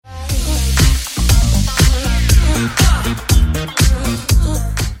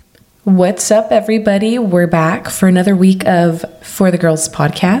What's up, everybody? We're back for another week of For the Girls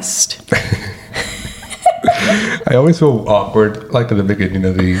podcast. I always feel awkward, like at the beginning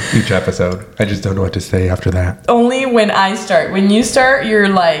of each episode. I just don't know what to say after that. Only when I start. When you start, you're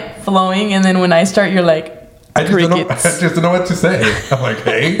like flowing, and then when I start, you're like I just don't know what to say. I'm like,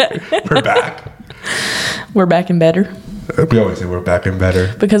 hey, we're back. We're back and better. We always say we're back and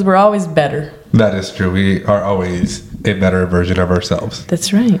better. Because we're always better. That is true. We are always a better version of ourselves.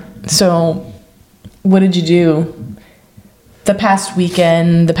 That's right. So, what did you do the past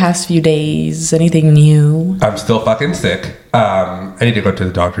weekend, the past few days? Anything new? I'm still fucking sick. I need to go to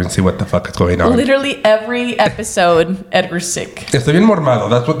the doctor and see what the fuck is going on. Literally every episode, Edgar's sick. Estoy bien mormado.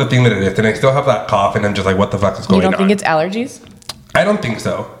 That's what the thing that it is. And I still have that cough and I'm just like, what the fuck is going on? You don't think it's allergies? I don't think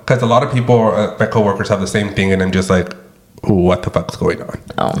so. Because a lot of people, my coworkers have the same thing and I'm just like, what the fuck's going on?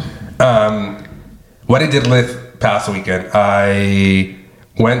 Oh. What I did this past weekend, I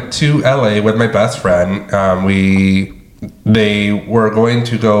went to LA with my best friend. They went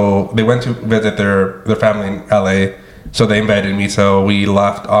to visit their family in LA, so they invited me. So we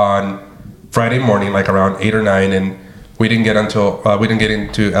left on Friday morning, like around 8 or 9, and we didn't get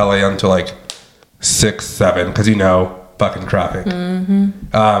into LA until like 6, 7, because fucking traffic. Mm-hmm.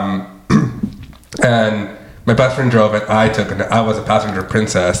 And my best friend drove, and I was a passenger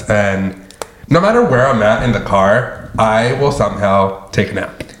princess, and no matter where I'm at in the car, I will somehow take a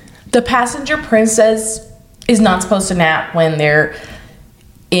nap. The passenger princess is not supposed to nap when they're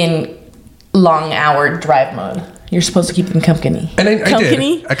in long hour drive mode. You're supposed to keep them company. And I did.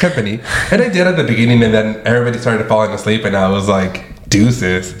 Company. And I did at the beginning, and then everybody started falling asleep, and I was like,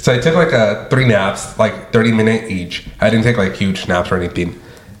 deuces. So I took like 3 naps, like 30-minute each. I didn't take like huge naps or anything.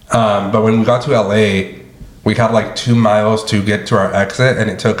 But when we got to LA, we had like 2 miles to get to our exit, and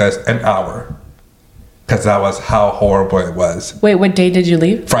it took us an hour. Because that was how horrible it was. Wait, what day did you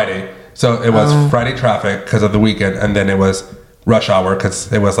leave? Friday. So it was Friday traffic because of the weekend, and then it was rush hour because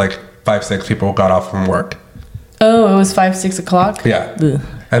it was like 5, 6 people got off from work. Oh, it was 5, 6 o'clock? Yeah. Ugh.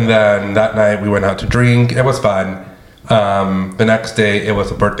 And then that night we went out to drink. It was fun. The next day it was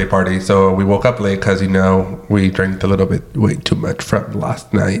a birthday party, so we woke up late because we drank a little bit way too much from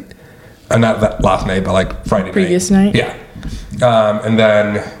last night. Not that last night, but like Friday Previous night? Yeah. And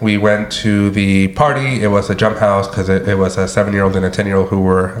then we went to the party. It was a jump house because it was a 7-year-old and a 10-year-old who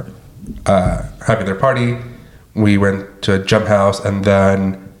were having their party. We went to a jump house, and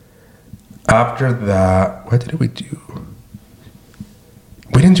then after that, what did we do?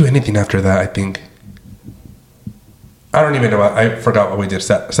 We didn't do anything after that, I think. I don't even know. I forgot what we did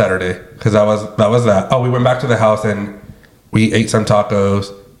Saturday because that was that. Oh, we went back to the house and we ate some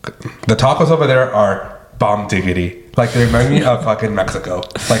tacos. The tacos over there are bomb diggity. Like, they remind me of fucking Mexico.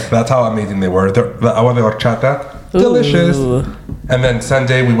 Like, that's how amazing they were. The agua de horchata, delicious. Ooh. And then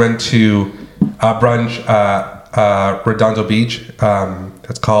Sunday we went to brunch Redondo Beach.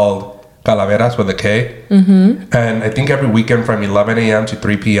 It's called Calaveras with a K. Mm-hmm. And I think every weekend from 11 a.m. to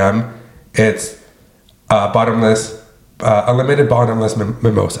 3 p.m. it's unlimited bottomless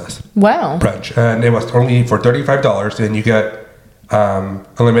mimosas. Wow. Brunch. And it was only for $35, and you get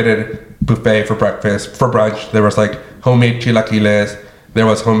unlimited buffet for breakfast. For brunch, there was like homemade chilaquiles, there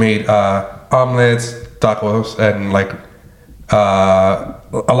was homemade omelets, tacos, and like a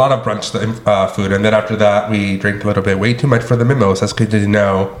lot of brunch food. And then after that, we drank a little bit, way too much for the mimosas, because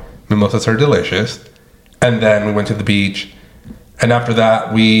mimosas are delicious. And then we went to the beach, and after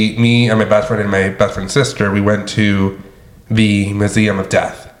that, me and my best friend and my best friend's sister, we went to the Museum of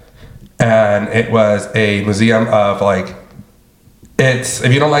Death. And it was a museum of like,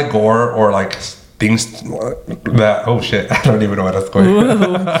 if you don't like gore or like things that, oh shit, I don't even know what that's going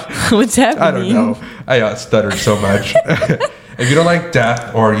on. What's happening? I don't know. I stuttered so much. If you don't like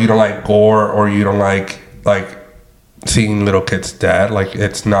death, or you don't like gore, or you don't like seeing little kids dead, like,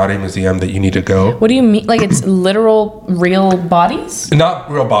 it's not a museum that you need to go. What do you mean? Like, it's literal real bodies? Not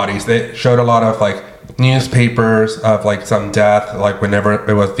real bodies. They showed a lot of like newspapers of like some death, like whenever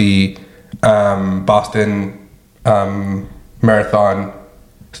it was the Boston Marathon,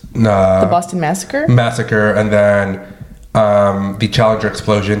 the Boston Massacre, and then the Challenger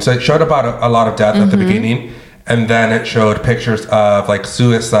explosion. So it showed about a lot of death at the beginning, and then it showed pictures of like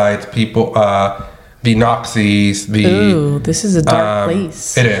suicides, people, the Nazis. Ooh, this is a dark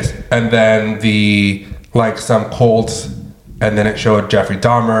place. It is, and then some cults, and then it showed Jeffrey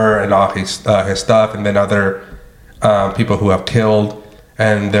Dahmer and all his stuff, and then other people who have killed,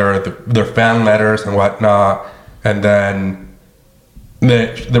 and their fan letters and whatnot, and then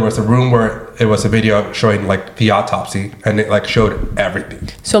there was a room where it was a video showing like the autopsy, and it like showed everything.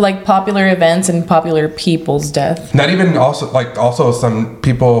 So like popular events and popular people's death. Not even also some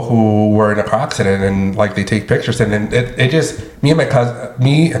people who were in a car accident and like they take pictures, and then it just me and my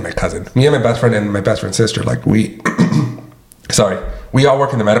best friend and my best friend's sister, like we we all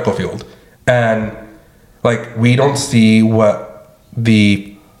work in the medical field, and like we don't see what the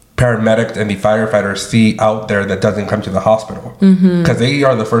paramedics and the firefighters see out there that doesn't come to the hospital, because they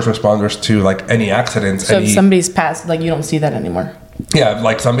are the first responders to like any accidents. So if somebody's passed, like you don't see that anymore. Yeah,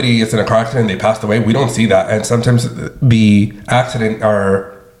 like somebody is in a car accident, they passed away, we don't see that. And sometimes the accident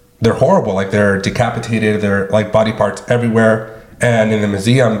they're horrible, like they're decapitated, they're like body parts everywhere. And in the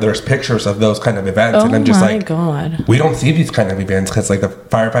museum, there's pictures of those kind of events. And I'm just like, God, we don't see these kind of events, because like the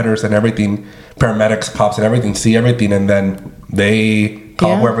firefighters and everything, paramedics, cops and everything see everything, and then they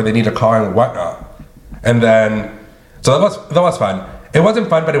call whoever they need to call and whatnot. And then, so that was fun. It wasn't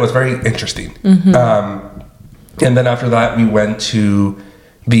fun, but it was very interesting. And then after that, we went to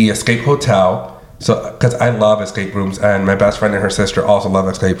the Escape Hotel. So, because I love escape rooms, and my best friend and her sister also love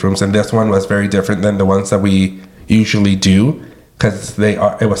escape rooms. And this one was very different than the ones that we usually do, because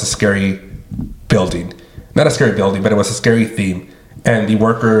it was a scary building. Not a scary building, but it was a scary theme. And the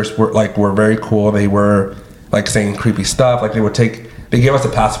workers were very cool. They were like saying creepy stuff. Like they gave us a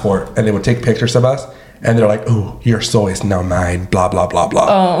passport, and they would take pictures of us, and they're like, "Oh, your soul is now mine," blah blah blah blah.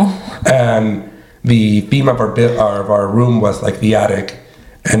 Oh. And the theme of our room was like the attic,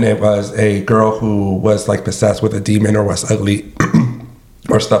 and it was a girl who was like possessed with a demon or was ugly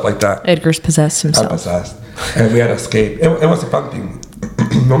or stuff like that. Edgar's possessed himself. I'm possessed, and we had to escape. It was a fun thing.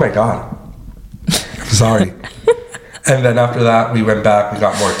 Oh my god, I'm sorry. And then after that, we went back. We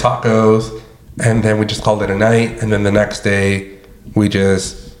got more tacos, and then we just called it a night. And then the next day, we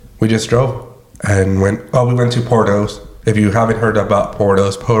just drove and went. Oh, we went to Porto's. If you haven't heard about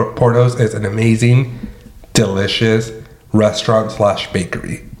Porto's, Porto's is an amazing, delicious restaurant /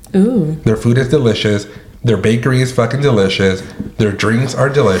 bakery. Ooh. Their food is delicious. Their bakery is fucking delicious. Their drinks are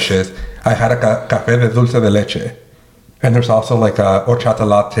delicious. I had a café de dulce de leche, and there's also like a horchata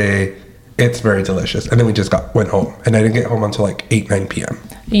latte. It's very delicious. And then we just went home, and I didn't get home until like 8-9 p.m.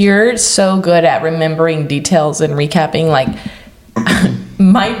 You're so good at remembering details and recapping. Like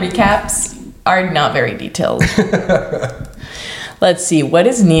my recaps are not very detailed. Let's see, what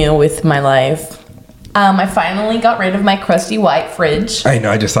is new with my life? I finally got rid of my crusty white fridge. I know,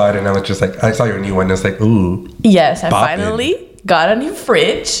 I just saw it, and I was just like, I saw your new one, and it's like, ooh. Yes, I finally got a new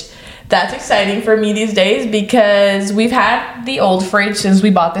fridge. That's exciting for me these days, because we've had the old fridge since we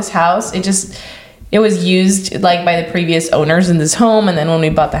bought this house. It was used like by the previous owners in this home, and then when we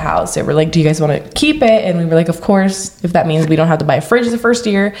bought the house, they were like, do you guys want to keep it? And we were like, of course, if that means we don't have to buy a fridge the first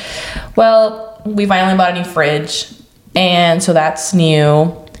year. Well, we finally bought a new fridge, and so that's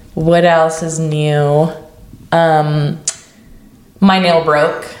new. What else is new? My nail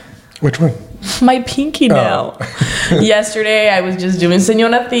broke. Which one? My pinky nail. Yesterday, I was just doing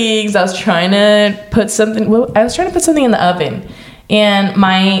señora things. I was trying to put something in the oven, and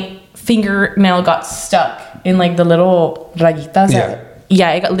my fingernail got stuck in like the little rayitas.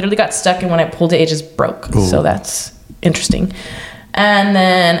 It literally got stuck, and when I pulled it just broke. Ooh. So that's interesting. And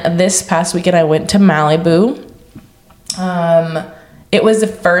then this past weekend, I went to Malibu. It was the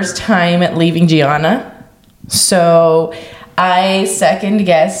first time at leaving Gianna, so I second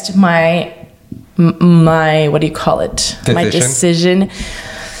guessed my what do you call it? My decision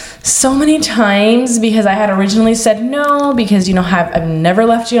so many times, because I had originally said no, because I've never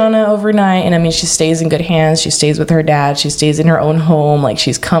left Gianna overnight, and I mean, she stays in good hands. She stays with her dad. She stays in her own home, like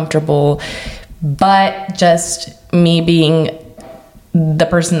she's comfortable. But just me being the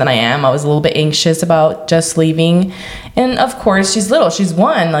person that I am, I was a little bit anxious about just leaving. And of course, she's little. She's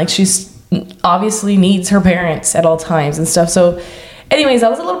 1. Like, she's obviously needs her parents at all times and stuff. So anyways, that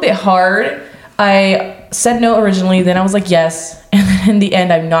was a little bit hard. I said no originally, then I was like yes, and then in the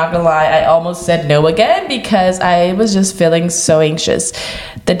end, I'm not gonna lie, I almost said no again, because I was just feeling so anxious.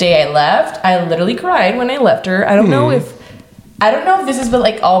 The day I left, I literally cried when I left her. I don't know if this is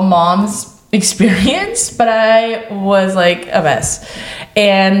like all moms experience, but I was like a mess.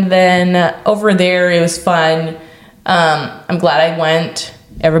 And then over there, it was fun. I'm glad I went.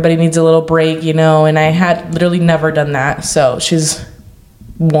 Everybody needs a little break, and I had literally never done that. So she's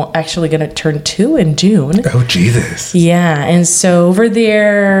actually gonna turn 2 in June. Oh Jesus! Yeah, and so over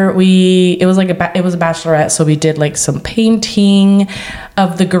there it was a bachelorette, so we did like some painting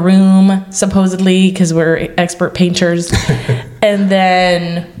of the groom, supposedly, because we're expert painters. And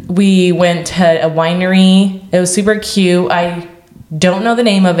then we went to a winery. It was super cute. I Don't know the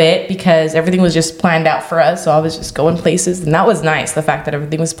name of it because everything was just planned out for us. So I was just going places, and that was nice. The fact that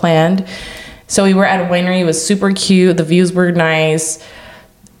everything was planned. So we were at a winery. It was super cute. The views were nice.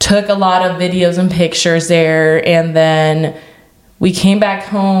 Took a lot of videos and pictures there, and then we came back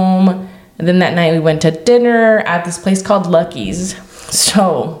home. And then that night we went to dinner at this place called Lucky's.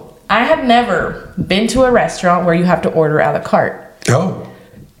 So I had never been to a restaurant where you have to order a la carte. Oh.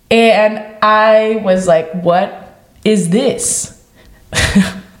 And I was like, what is this?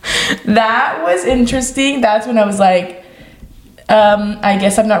 That was interesting. That's when I was like, I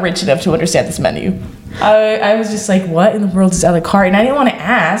guess I'm not rich enough to understand this menu. I was just like, what in the world is a la carte? And I didn't want to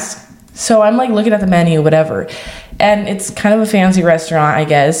ask. So I'm like looking at the menu, whatever. And it's kind of a fancy restaurant, I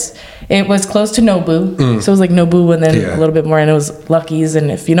guess. It was close to Nobu. So it was like Nobu and then a little bit more. And it was Lucky's. And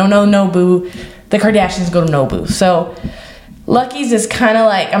if you don't know Nobu, the Kardashians go to Nobu. So Lucky's is kind of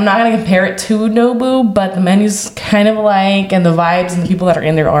like, I'm not going to compare it to Nobu, but the menu's kind of alike, and the vibes and the people that are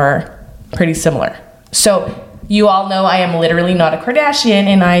in there are pretty similar. So you all know I am literally not a Kardashian,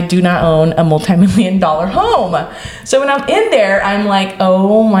 and I do not own a multi-million-dollar home. So when I'm in there, I'm like,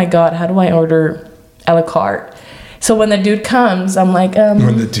 oh my God, how do I order a la carte? So when the dude comes, I'm like,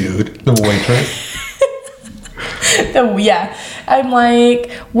 When the dude, the waitress. Yeah, I'm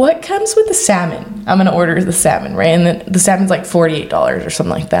like, what comes with the salmon? I'm gonna order the salmon, right? And then the salmon's like $48 or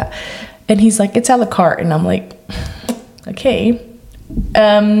something like that. And he's like, it's a la carte. And I'm like, okay,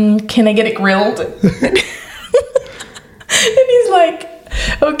 can I get it grilled? And he's like,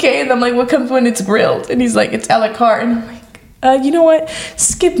 okay. And I'm like, what comes when it's grilled? And he's like, it's a la carte. And I'm like, you know what?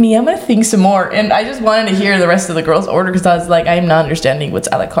 Skip me. I'm gonna think some more. And I just wanted to hear the rest of the girls' order because I was like, I'm not understanding what's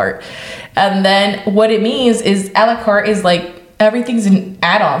a la carte. And then what it means is a la carte is like everything's an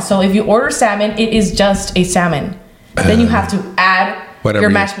add-on. So if you order salmon, it is just a salmon. Then you have to add your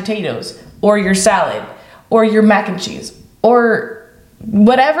mashed potatoes or your salad or your mac and cheese or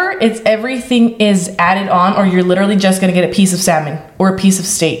whatever. It's everything is added on, or you're literally just gonna get a piece of salmon or a piece of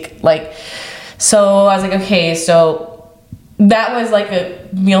steak. Like, so I was like, okay, so that was like a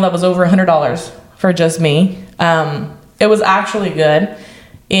meal that was over $100 for just me. It was actually good.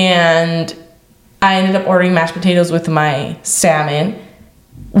 And I ended up ordering mashed potatoes with my salmon.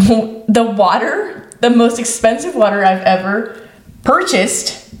 The water, the most expensive water I've ever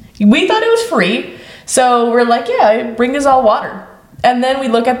purchased, we thought it was free. So we're like, yeah, bring us all water. And then we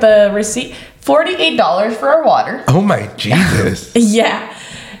look at the receipt, $48 for our water. Oh my Jesus. Yeah.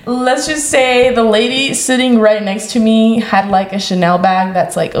 Let's just say the lady sitting right next to me had like a Chanel bag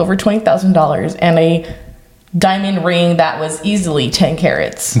that's like over $20,000 and a diamond ring that was easily 10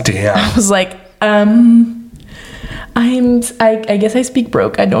 carats. Damn. I was like, I guess I speak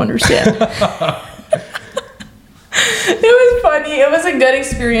broke. I don't understand. It was funny. It was a good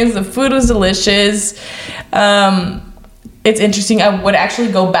experience. The food was delicious. It's interesting. I would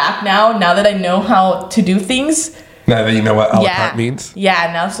actually go back now that I know how to do things. Now that you know what a la carte means?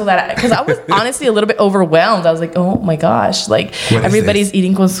 Yeah, now so that, because I was honestly a little bit overwhelmed. I was like, oh my gosh, like everybody's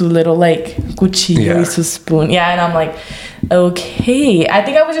eating con su little like cuchillo y su spoon. Yeah, and I'm like, okay. I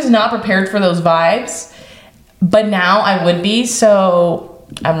think I was just not prepared for those vibes, but now I would be, so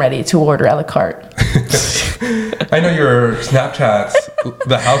I'm ready to order a la carte. I know your Snapchats,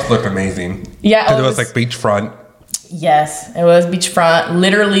 the house looked amazing. Yeah. Because it was like beachfront. Yes, it was beachfront.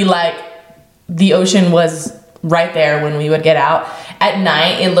 Literally like the ocean was right there when we would get out. At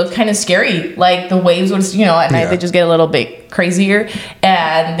night, it looked kind of scary. Like the waves would, at night they just get a little bit crazier,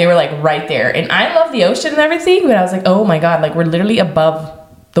 and they were like right there. And I love the ocean and everything, but I was like, oh my God, like we're literally above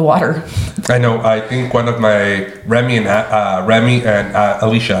the water. I know. I think one of my Remy and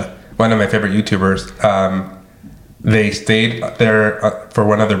Alicia, one of my favorite YouTubers, they stayed there for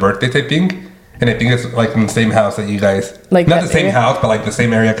one of their birthdays, I think. And I think it's like in the same house that you guys, like not the same house, but like the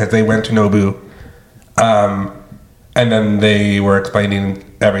same area, because they went to Nobu. And then they were explaining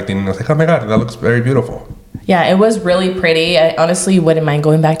everything, and I was like, oh my God, that looks very beautiful. Yeah, it was really pretty. I honestly wouldn't mind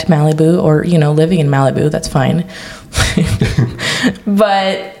going back to Malibu or, living in Malibu. That's fine.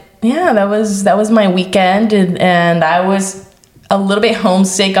 But yeah, that was my weekend, and I was a little bit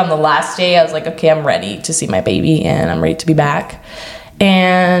homesick on the last day. I was like, okay, I'm ready to see my baby, and I'm ready to be back.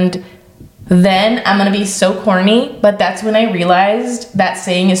 And then I'm gonna be so corny, but that's when I realized that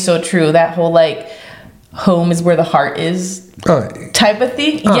saying is so true. That whole like, home is where the heart is type of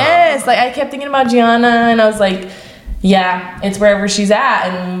thing. Yes, like I kept thinking about Gianna, and I was like, yeah, it's wherever she's at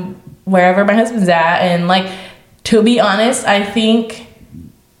and wherever my husband's at. And like, to be honest, I think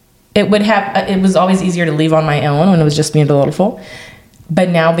it was always easier to leave on my own when it was just me and the little foal. But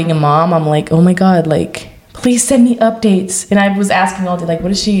now being a mom, I'm like, oh my God, like, please send me updates. And I was asking all day, like,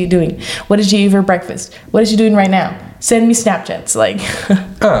 what is she doing? What did she eat for breakfast? What is she doing right now? send me Snapchats, like,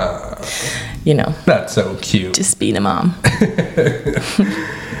 you know. That's so cute. Just being a mom.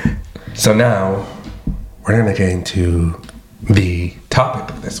 So now we're going to get into the topic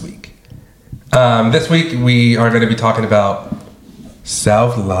of this week. This week we are going to be talking about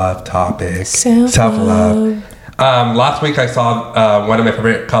self-love topics. Self-love. Last week I saw one of my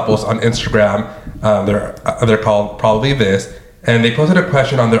favorite couples on Instagram. They're called Probably This, and they posted a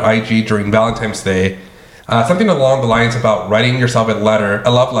question on their IG during Valentine's Day, something along the lines about writing yourself a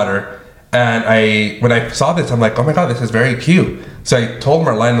love letter. And when I saw this, I'm like, oh my god, this is very cute. So I told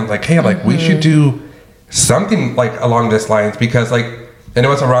Marlene, I'm like, hey, we should do something like along this lines, because like, and it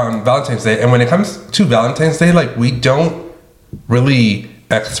was around Valentine's Day. And when it comes to Valentine's Day, like, we don't really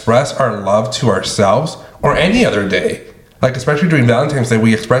express our love to ourselves or any other day. Like, especially during Valentine's Day,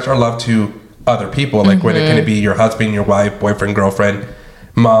 we express our love to other people. Like, when it can be your husband, your wife, boyfriend, girlfriend,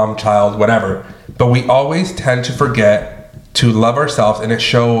 mom, child, whatever. But we always tend to forget to love ourselves and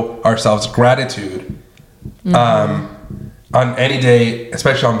show ourselves gratitude on any day,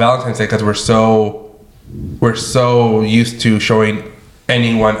 especially on Valentine's Day, because we're so used to showing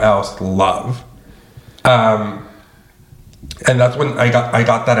anyone else love. And that's when I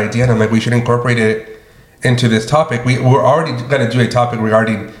got that idea, and I'm like, we should incorporate it into this topic. We're already going to do a topic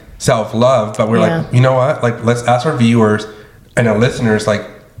regarding self-love, but we're like, you know what? Like, let's ask our viewers and our listeners, like,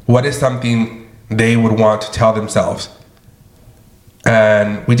 what is something they would want to tell themselves?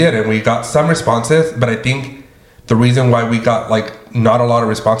 And we did, and we got some responses, but I think the reason why we got like not a lot of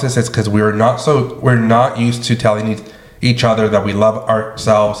responses is because we're not used to telling each other that we love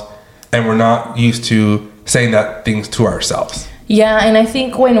ourselves, and we're not used to saying that things to ourselves. Yeah, and I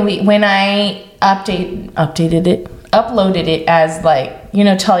think when I uploaded it as like, you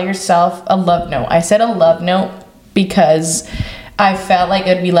know, tell yourself a love note. I said a love note because I felt like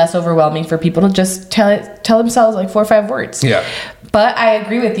it'd be less overwhelming for people to just tell themselves like 4 or 5 words. Yeah. But I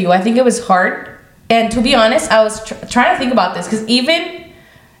agree with you. I think it was hard. And to be honest, I was trying to think about this, because even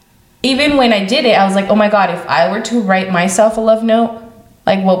when I did it, I was like, oh my God, if I were to write myself a love note,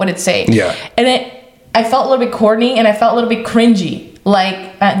 like, what would it say? Yeah. And I felt a little bit corny, and I felt a little bit cringy.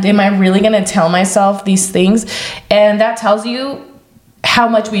 Like, am I really going to tell myself these things? And that tells you how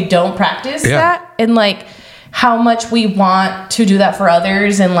much we don't practice that, and like how much we want to do that for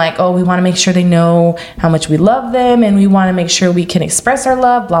others, and like, oh, we want to make sure they know how much we love them, and we want to make sure we can express our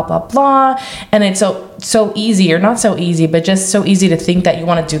love, blah blah blah. And it's so easy, or not so easy, but just so easy to think that you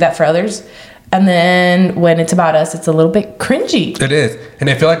want to do that for others, and then when it's about us, it's a little bit cringy. It is. And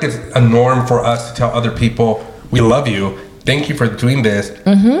I feel like it's a norm for us to tell other people, we love you, thank you for doing this,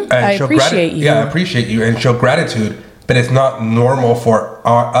 and I appreciate you. I appreciate you, and show gratitude. But it's not normal for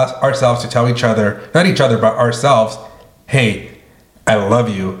ourselves to tell each other, not each other, but ourselves, hey, I love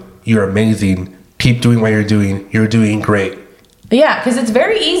you. You're amazing. Keep doing what you're doing. You're doing great. Yeah, because it's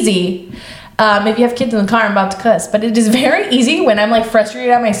very easy. If you have kids in the car, I'm about to cuss, but it is very easy when I'm like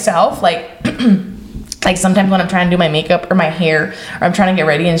frustrated at myself. Like, like sometimes when I'm trying to do my makeup or my hair, or I'm trying to get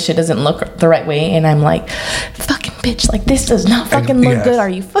ready and shit doesn't look the right way, and I'm like, fucking bitch, like, this does not fucking look good. Are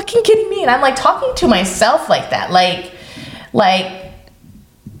you fucking kidding me? And I'm like talking to myself like that. Like,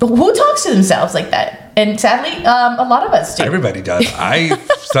 who talks to themselves like that? And sadly, a lot of us do. Everybody does. I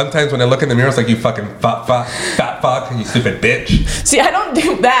sometimes when I look in the mirror, it's like, you fucking fat fuck, you stupid bitch. See, I don't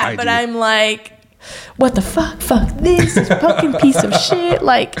do that, but I'm like, what the fuck? Fuck this fucking piece of shit.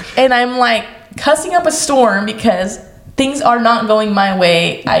 Like, and I'm like cussing up a storm because things are not going my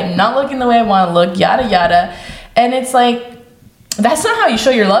way. I'm not looking the way I want to look, yada yada. And it's like, that's not how you show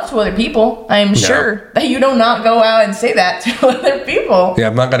your love to other people. I'm sure that you do not go out and say that to other people. Yeah,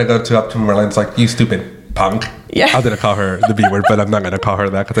 I'm not going to go up to Marlene. It's like, you stupid punk. Yeah. I was going to call her the B word, but I'm not going to call her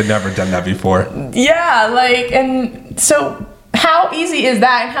that because I've never done that before. Yeah, like, and so how easy is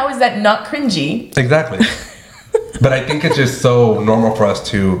that? And how is that not cringy? Exactly. But I think it's just so normal for us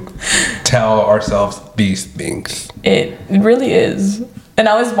to tell ourselves these things. It really is. And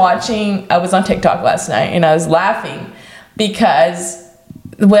I was on TikTok last night, and I was laughing because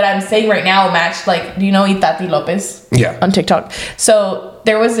what I'm saying right now matched, like, do you know Itati Lopez? Yeah. On TikTok. So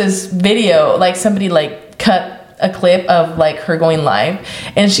there was this video, like somebody like cut a clip of like her going live,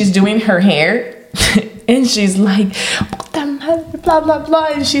 and she's doing her hair and she's like, blah, blah, blah.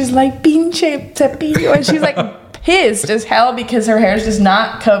 And she's like, pinche cepillo. And she's like pissed as hell because her hair is just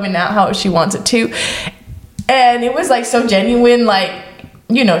not coming out how she wants it to. And it was like so genuine, like,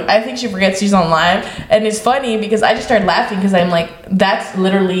 you know, I think she forgets she's on live. And it's funny because I just started laughing because I'm like, that's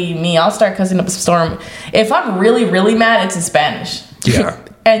literally me. I'll start cussing up a storm. If I'm really, really mad, it's in Spanish. Yeah.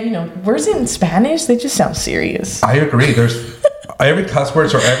 And, you know, words in Spanish, they just sound serious. I agree. There's every cuss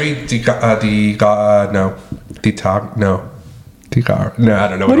words or every Titar? No. Ticar? No, I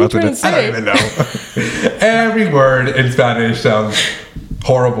don't know what I was going to say. I don't even know. Every word in Spanish sounds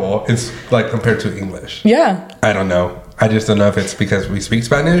horrible. It's like compared to English. Yeah. I don't know. I just don't know if it's because we speak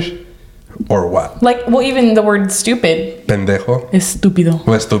Spanish or what. Like, well, even the word stupid. Pendejo. Estúpido.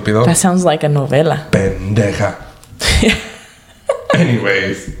 O estúpido. That sounds like a novela. Pendeja.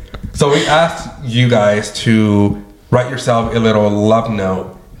 Anyways, so we asked you guys to write yourself a little love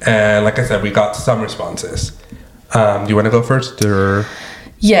note. And like I said, we got some responses. Do you want to go first? Or?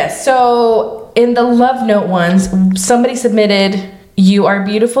 Yes. So in the love note ones, somebody submitted, "You are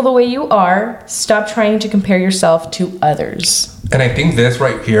beautiful the way you are. Stop trying to compare yourself to others." And I think this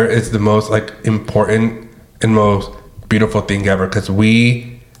right here is the most like important and most beautiful thing ever, because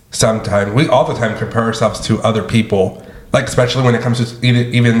we all the time compare ourselves to other people, like especially when it comes to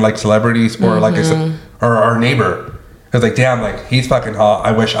even like celebrities or like I said, or our neighbor. It's like, damn, like he's fucking hot.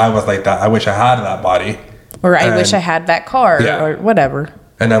 I wish I was like that. I wish I had that body. Or I wish I had that car, or whatever.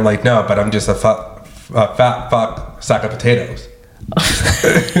 And I'm like, no, but I'm just a fat fuck sack of potatoes.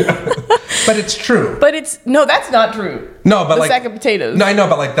 But it's true. But no, that's not true. No, but the like sack of potatoes. No, I know,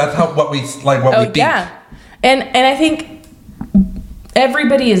 but like that's what we think. Yeah, and I think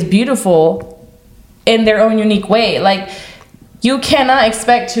everybody is beautiful in their own unique way. Like you cannot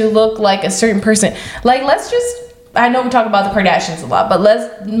expect to look like a certain person. Like I know we talk about the Kardashians a lot, but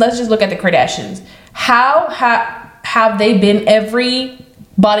let's just look at the Kardashians. How have they been every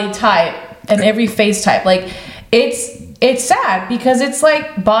body type and every face type? Like it's sad because it's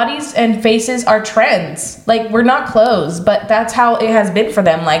like bodies and faces are trends. Like we're not clothes, but that's how it has been for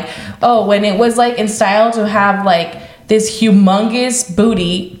them. Like, oh, when it was like in style to have like this humongous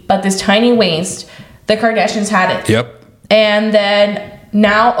booty but this tiny waist, the Kardashians had it. Yep. And then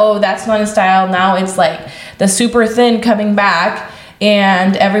now, oh, that's not in style. Now it's like the super thin coming back,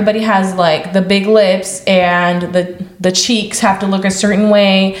 and everybody has like the big lips, and the cheeks have to look a certain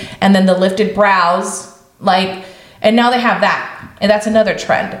way, and then the lifted brows, like, and now they have that, and that's another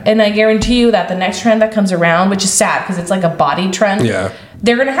trend. And I guarantee you that the next trend that comes around, which is sad because it's like a body trend,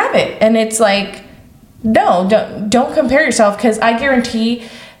 they're gonna have it, and it's like, no, don't compare yourself, because I guarantee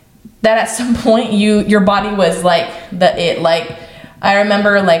that at some point your body was like like. I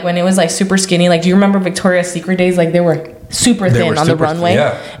remember like when it was like super skinny, like do you remember Victoria's Secret days? Like they were super thin on the runway.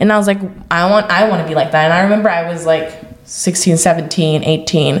 And I was like, I want to be like that. And I remember I was like 16, 17,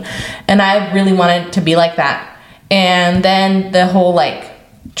 18, and I really wanted to be like that. And then the whole like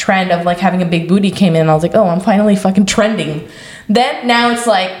trend of like having a big booty came in, and I was like, oh, I'm finally fucking trending. Then now it's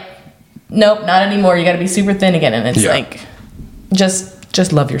like, nope, not anymore. You got to be super thin again. And it's like,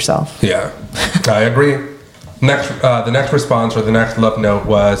 just love yourself. Yeah, I agree. The next response or the next love note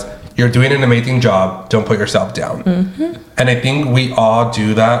was, "You're doing an amazing job. Don't put yourself down." Mm-hmm. And I think we all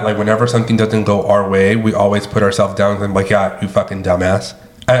do that. Like whenever something doesn't go our way, we always put ourselves down and like, "Yeah, you fucking dumbass."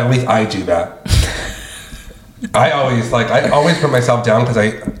 And at least I do that. I always put myself down because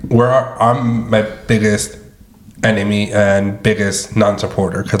I'm my biggest enemy and biggest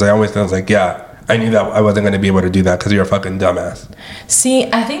non-supporter, because I always was like, yeah, I knew that I wasn't going to be able to do that because you're a fucking dumbass.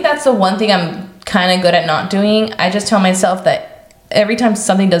 See, I think that's the one thing I'm kind of good at not doing. I just tell myself that every time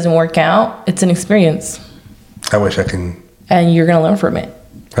something doesn't work out, it's an experience. I wish I can. And you're going to learn from it.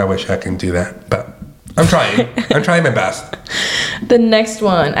 I wish I can do that, but I'm trying. I'm trying my best. The next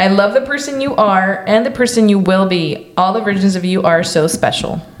one. I love the person you are and the person you will be. All the versions of you are so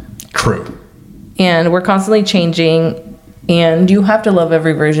special. True. And we're constantly changing, and you have to love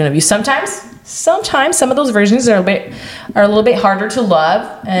every version of you. Sometimes some of those versions are a little bit harder to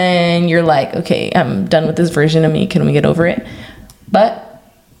love, and you're like, okay, I'm done with this version of me. Can we get over it? But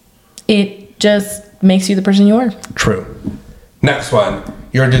it just makes you the person you are. True. Next one.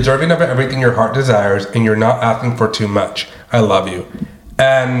 You're deserving of everything your heart desires, and you're not asking for too much. I love you.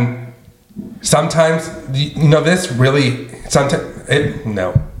 And sometimes, this really,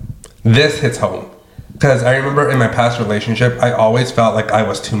 this hits home. Because I remember in my past relationship, I always felt like I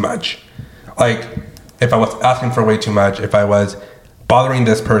was too much. Like, if I was asking for way too much, if I was bothering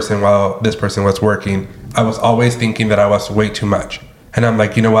this person while this person was working, I was always thinking that I was way too much. And I'm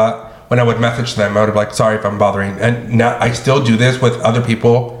like, you know what? When I would message them, I would be like, sorry if I'm bothering. And now I still do this with other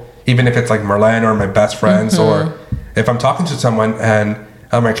people, even if it's like Merlin or my best friends, or if I'm talking to someone and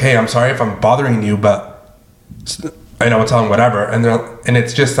I'm like, hey, I'm sorry if I'm bothering you, but I know, tell them whatever. And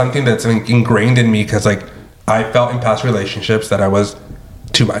it's just something that's like ingrained in me, because like I felt in past relationships that I was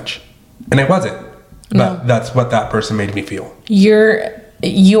too much. And I wasn't. But that's what that person made me feel.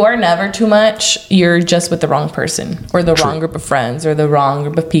 You are never too much. You're just with the wrong person, or the wrong group of friends, or the wrong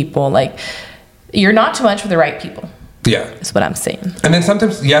group of people. Like, you're not too much for the right people. Yeah. That's what I'm saying. And then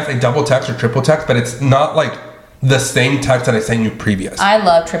sometimes, yes, I double text or triple text, but it's not like the same text that I sent you previous. I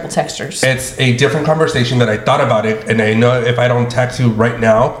love triple texters. It's a different conversation that I thought about it, and I know if I don't text you right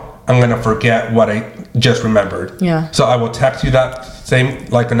now, I'm going to forget what I just remembered. Yeah. So I will text you that same,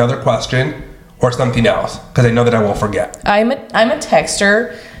 like another question or something else, because I know that I will forget. I'm a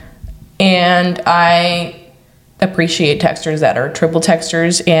texter, and I appreciate texters that are triple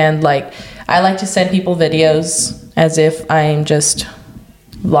texters, and like I like to send people videos as if I'm just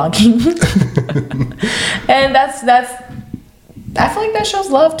vlogging. And that's I feel like that shows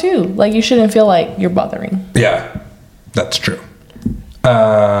love too. Like you shouldn't feel like you're bothering. Yeah, that's true.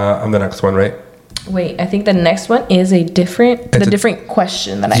 I'm the next one, right? Wait, I think the next one is a different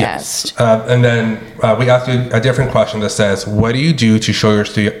question that I asked. And then we asked you a different question that says, what do you do to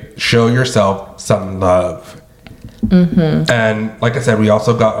show yourself some love? Mm-hmm. And like I said, we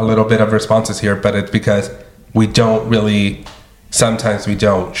also got a little bit of responses here, but it's because sometimes we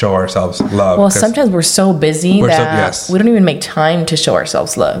don't show ourselves love. Well, sometimes we're so busy that we don't even make time to show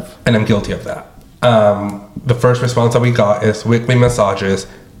ourselves love. And I'm guilty of that. The first response that we got is weekly massages,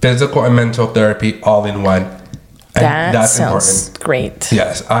 physical and mental therapy all in one. And that's sounds important. Great.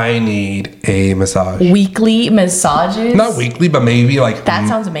 Yes, I need a massage. Weekly massages? Not weekly, but maybe like... That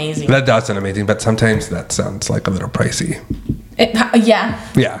sounds amazing. That does sound amazing, but sometimes that sounds like a little pricey.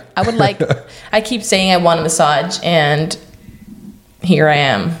 Yeah. I would like... I keep saying I want a massage, and here I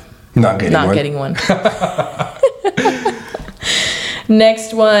am. Not getting one.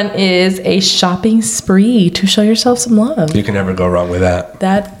 Next one is a shopping spree to show yourself some love. You can never go wrong with that.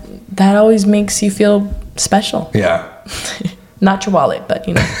 That always makes you feel special. Yeah. Not your wallet, but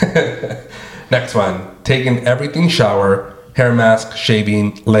you know. Next one. Taking everything shower, hair mask,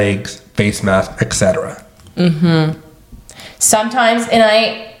 shaving, legs, face mask, etc. Mm-hmm. Sometimes, and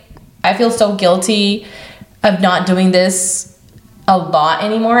I feel so guilty of not doing this a lot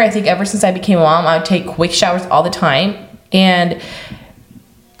anymore. I think ever since I became a mom, I would take quick showers all the time. And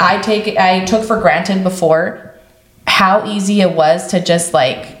I took for granted before how easy it was to just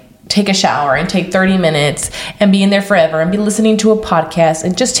like take a shower and take 30 minutes and be in there forever and be listening to a podcast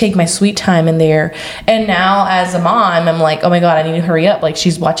and just take my sweet time in there. And now as a mom, I'm like, oh my God, I need to hurry up. Like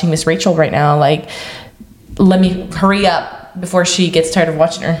she's watching Miss Rachel right now. Like, let me hurry up before she gets tired of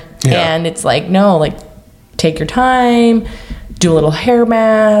watching her. Yeah. And it's like, no, like take your time, do a little hair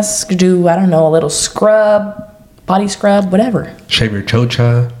mask, do, I don't know, a little scrub, body scrub, whatever. Shave your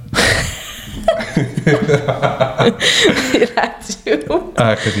chocha. That too.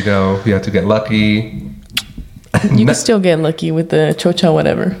 Because you have to get lucky. You can still get lucky with the chocha,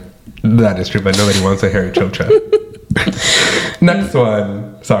 whatever. That is true, but nobody wants a hairy chocha. Next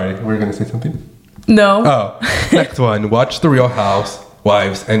one. Sorry, were you going to say something? No. Oh, next one. Watch The Real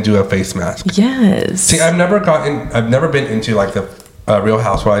Housewives and do a face mask. Yes. See, I've never been into like the Real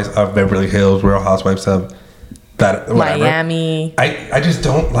Housewives of Beverly Hills, Real Housewives of that whatever. Miami. I just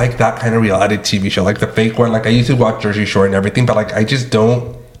don't like that kind of reality TV show, like the fake one. Like I used to watch Jersey Shore and everything, but like I just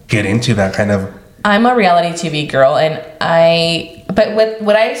don't get into that kind of. I'm a reality TV girl, but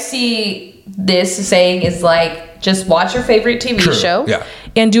what I see this saying is like just watch your favorite TV show,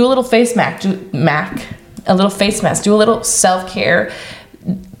 and do a little face mask, a little face mask, do a little self-care.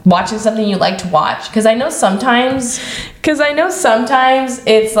 Watching something you like to watch, because I know sometimes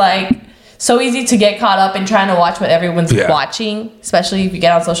it's like so easy to get caught up in trying to watch what everyone's watching, especially if you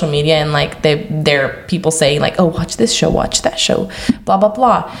get on social media and like there are people saying like, oh, watch this show, watch that show, blah blah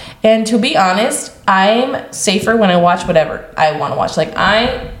blah. And to be honest, I'm safer when I watch whatever I want to watch. Like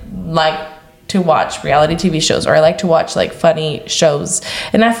I like to watch reality TV shows, or I like to watch like funny shows,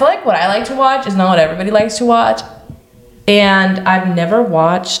 and I feel like what I like to watch is not what everybody likes to watch. And I've never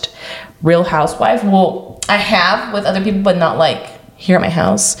watched Real Housewives. Well, I have with other people, but not like here at my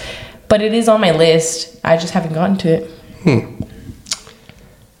house. But it is on my list. I just haven't gotten to it.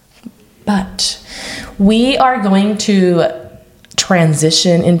 But we are going to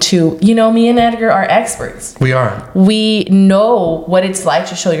transition into, me and Edgar are experts. We are. We know what it's like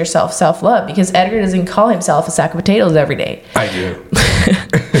to show yourself self-love, because Edgar doesn't call himself a sack of potatoes every day. I do.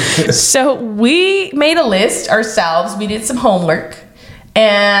 So we made a list ourselves. We did some homework,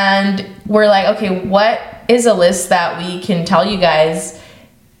 and we're like, okay, what is a list that we can tell you guys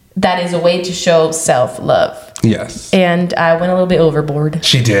that is a way to show self-love? Yes. And I went a little bit overboard.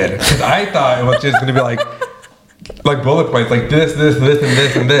 She did. Because I thought it was just going to be like bullet points, like this, and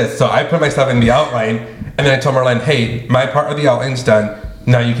this, and this. So I put myself in the outline, and then I told Marlene, hey, my part of the outline's done.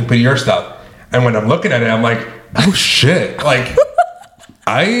 Now you can put your stuff. And when I'm looking at it, I'm like, oh shit. Like,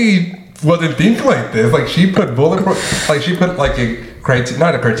 I wasn't thinking like this. Like she put like a criteria,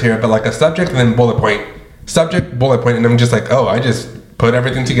 not a criteria, but like a subject and then bullet point. Subject, bullet point, and I'm just like, oh, I just put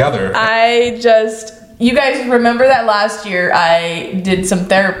everything together. I just you guys remember that last year I did some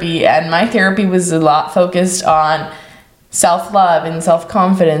therapy, and my therapy was a lot focused on self-love and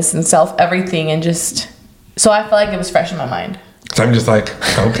self-confidence and self-everything, and just, so I felt like it was fresh in my mind. So I'm just like,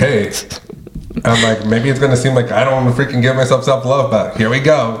 okay. I'm like, maybe it's going to seem like I don't want to freaking give myself self-love, but here we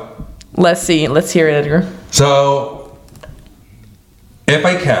go. Let's see. Let's hear it, Edgar. So, if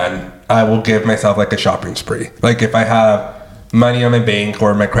I can, I will give myself like a shopping spree. Like if I have money on my bank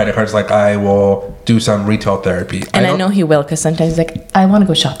or my credit cards, like I will do some retail therapy. And I know he will, because sometimes he's like, I want to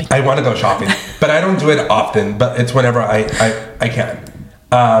go shopping. I want to go shopping, but I don't do it often, but it's whenever I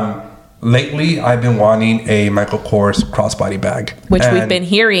can. Lately, I've been wanting a Michael Kors crossbody bag. Which we've been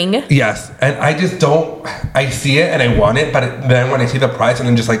hearing. Yes. And I just don't, I see it and I want it, but then when I see the price and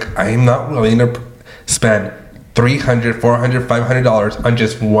I'm just like, I'm not willing to spend $300, $400, $500 on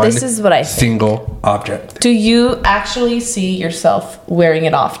just one This is what I single object. Do you actually see yourself wearing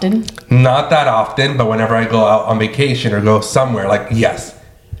it often? Not that often, but whenever I go out on vacation or go somewhere, like, yes.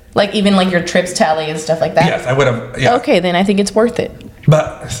 Like even like your trips to LA and stuff like that? Yes, I would have, yeah. Okay, then I think it's worth it.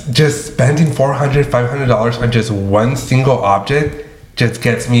 But just spending $400, $500 on just one single object just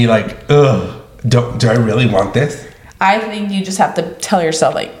gets me like, ugh, do I really want this? I think you just have to tell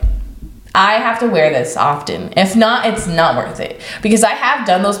yourself, like, I have to wear this often. If not, it's not worth it. Because I have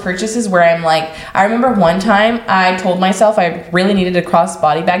done those purchases where I'm like, I remember one time I told myself I really needed a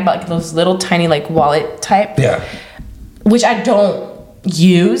crossbody bag, but like those little tiny like wallet type. Yeah. Which I don't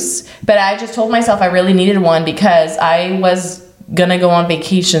use, but I just told myself I really needed one because I was gonna go on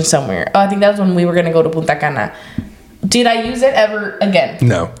vacation somewhere. Oh, I think that was when we were gonna go to Punta Cana. Did I use it ever again?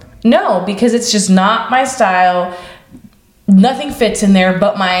 No, because it's just not my style. Nothing fits in there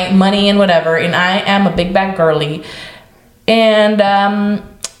but my money and whatever, and I am a big bag girly. And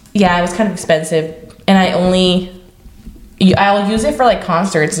yeah, it was kind of expensive, and I'll use it for like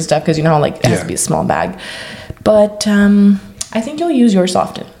concerts and stuff because you know how like it has to be a small bag. But I think you'll use yours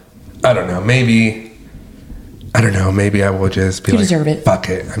often. I don't know. Maybe I will just be you like, deserve it. Fuck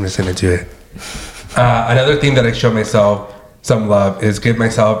it. I'm just going to do it. Another thing that I show myself some love is give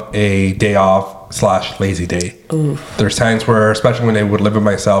myself a day off / lazy day. Ooh. There's times where, especially when I would live with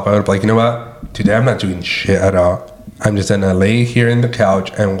myself, I would be like, you know what? Today I'm not doing shit at all. I'm just going to lay here in the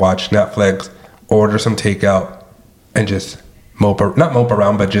couch and watch Netflix, order some takeout, and just not mope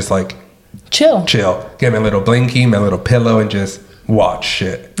around, but just like chill. Get my little blankie, my little pillow, and just watch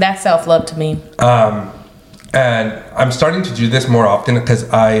shit. That's self-love to me. And I'm starting to do this more often because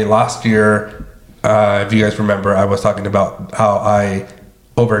last year, if you guys remember, I was talking about how I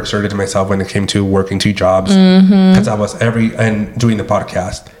overexerted myself when it came to working 2 jobs because I was and doing the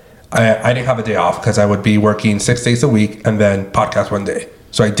podcast. I didn't have a day off because I would be working 6 days a week and then podcast 1 day.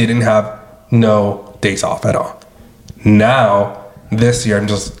 So I didn't have no days off at all. Now, this year,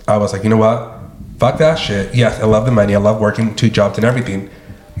 I was like, you know what? Fuck that shit. Yes, I love the money. I love working 2 jobs and everything.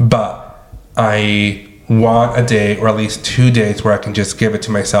 But I want a day or at least 2 days where I can just give it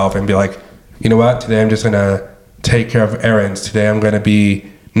to myself and be like, you know what? Today I'm just going to take care of errands. Today I'm going to be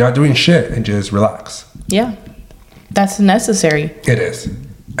not doing shit and just relax. Yeah. That's necessary. It is.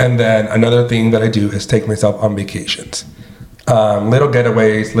 And then another thing that I do is take myself on vacations. Little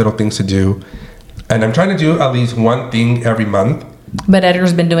getaways, little things to do. And I'm trying to do at least one thing every month. But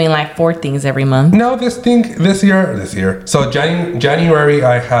Edgar's been doing like 4 things every month. No, this year. So January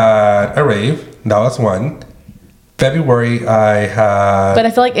I had a rave. That was one. February I had... But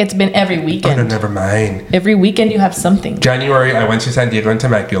I feel like it's been every weekend. Oh, no, never mind. Every weekend you have something. January I went to San Diego and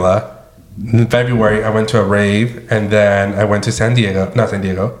Temecula. In February I went to a rave. And then I went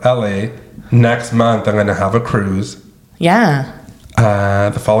to LA. Next month I'm going to have a cruise. Yeah.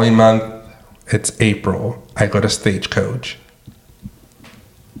 The following month, it's April. I go to Stagecoach.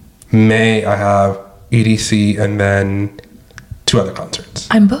 May, I have EDC and then 2 other concerts.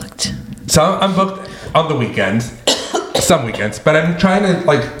 I'm booked. So I'm booked on the weekends, some weekends, but I'm trying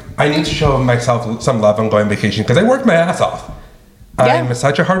to, I need to show myself some love on going on vacation because I work my ass off. Yeah. I'm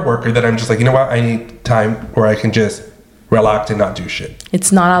such a hard worker that I'm just like, you know what? I need time where I can just relax and not do shit.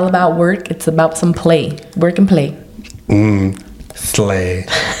 It's not all about work. It's about some play. Work and play. Slay.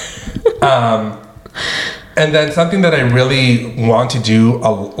 And then something that I really want to do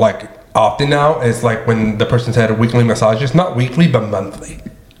often now is like when the person said weekly massages, not weekly, but monthly.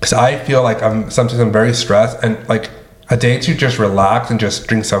 Because I feel like sometimes I'm very stressed and like a day to just relax and just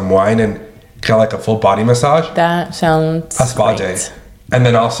drink some wine and get like a full body massage. That sounds a spa great. Day. And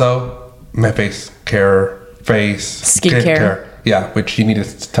then also my skin care. Yeah, which you need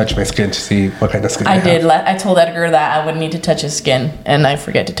to touch my skin to see what kind of skin I have. I told Edgar that I would need to touch his skin, and I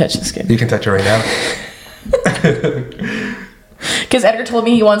forget to touch the skin. You can touch it right now. Because Edgar told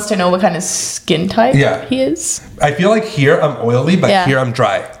me he wants to know what kind of skin type he is. I feel like here I'm oily, but here I'm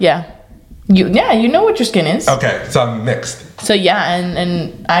dry. Yeah. You know what your skin is. Okay, so I'm mixed. So yeah,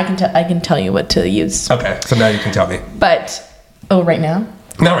 and I can tell you what to use. Okay, so now you can tell me. But right now?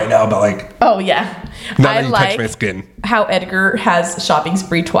 Not right now, but like. Oh yeah. Now that you touch my skin. How Edgar has shopping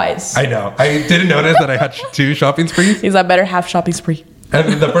spree twice. I know. I didn't notice that I had 2 shopping sprees. He's I better have shopping spree.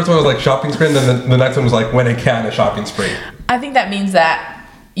 And the first one was like shopping spree, and then the next one was like when I can a shopping spree. I think that means that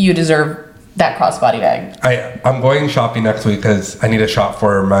you deserve that crossbody bag. I'm going shopping next week because I need a shop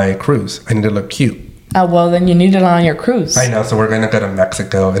for my cruise. I need to look cute. Oh, well, then you need it on your cruise. I know, so we're going to go to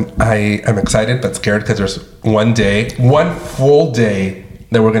Mexico, and I am excited but scared because there's one full day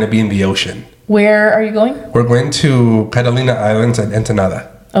that we're going to be in the ocean. Where are you going? We're going to Catalina Islands and Ensenada.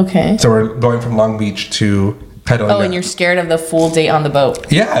 Okay. So we're going from Long Beach to Catalina. Oh, and you're scared of the full day on the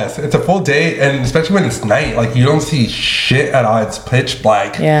boat. Yes, it's a full day, and especially when it's night, like you don't see shit at all. It's pitch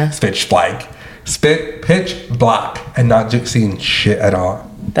black. Yeah. It's pitch black. Pitch black, and not seeing shit at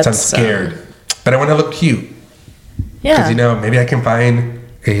all. So I'm scared. But I want to look cute. Yeah. Because, maybe I can find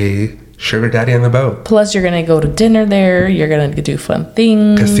a sugar daddy on the boat. Plus, you're going to go to dinner there. You're going to do fun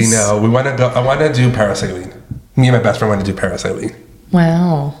things. Casino. I want to do parasailing. Me and my best friend want to do parasailing.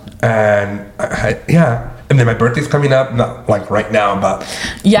 Wow. And, and then my birthday's coming up. Not like right now, but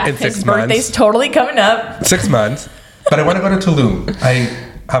in 6 months. His birthday's totally coming up. 6 months. But I want to go to Tulum.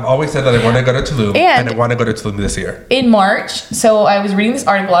 I've always said that I want to go to Tulum, and I want to go to Tulum this year. In March, so I was reading this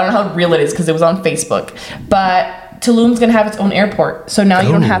article. I don't know how real it is because it was on Facebook, but Tulum's gonna have its own airport. So now you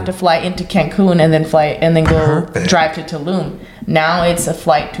don't have to fly into Cancun and then go drive to Tulum. Now it's a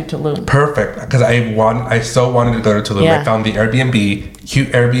flight to Tulum. Perfect, because I so wanted to go to Tulum. I found the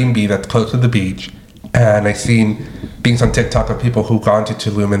cute Airbnb that's close to the beach, and I seen things on TikTok of people who've gone to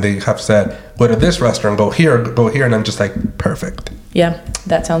Tulum and they have said, go to this restaurant, go here, and I'm just like, perfect. Yeah,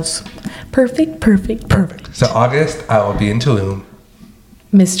 that sounds perfect. So August, I will be in Tulum.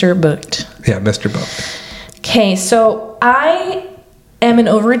 Mr. Booked. Yeah, Mr. Booked. Okay, so I am an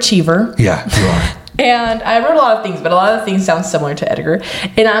overachiever. Yeah, you are. And I wrote a lot of things, but a lot of things sound similar to Edgar.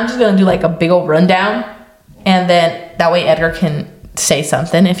 And I'm just going to do like a big old rundown. And then that way Edgar can say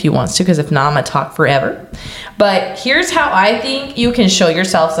something if he wants to, because if not, I'm going to talk forever. But here's how I think you can show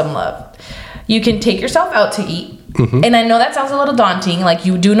yourself some love. You can take yourself out to eat. Mm-hmm. And I know that sounds a little daunting. Like,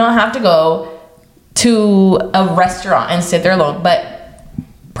 you do not have to go to a restaurant and sit there alone. But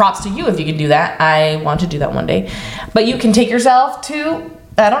props to you if you can do that. I want to do that one day. But you can take yourself to,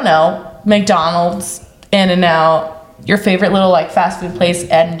 I don't know, McDonald's, In-N-Out, your favorite little like fast food place,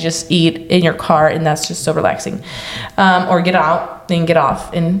 and just eat in your car. And that's just so relaxing. Or get out and get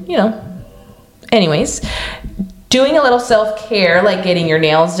off. And, anyways, doing a little self-care, like getting your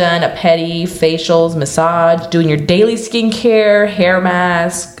nails done, a pedi, facials, massage, doing your daily skincare, hair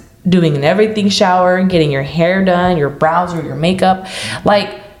mask, doing an everything shower, getting your hair done, your brows or your makeup.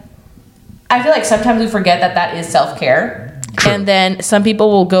 Like, I feel like sometimes we forget that is self-care. True. And then some people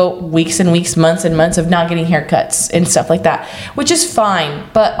will go weeks and weeks, months and months of not getting haircuts and stuff like that, which is fine.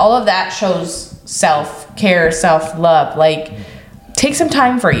 But all of that shows self-care, self-love. Like, take some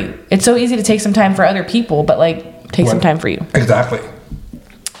time for you. It's so easy to take some time for other people, but like, take some time for you. Exactly.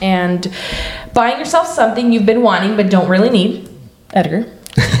 And buying yourself something you've been wanting but don't really need. Edgar.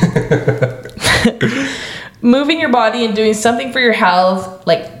 Moving your body and doing something for your health.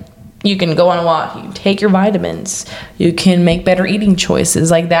 Like, you can go on a walk. You can take your vitamins. You can make better eating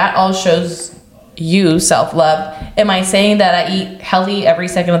choices. Like, that all shows you self-love. Am I saying that I eat healthy every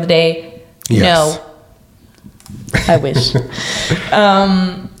second of the day? Yes. No. I wish.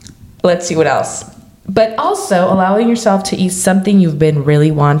 Let's see what else. But also allowing yourself to eat something you've been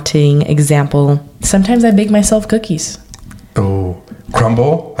really wanting. Example, sometimes I bake myself cookies. Oh,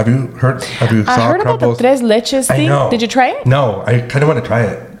 crumble? Have you heard? I heard about the tres leches thing. I know. Did you try it? No, I kind of want to try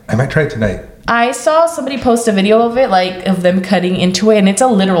it. I might try it tonight. I saw somebody post a video of it, like of them cutting into it, and it's a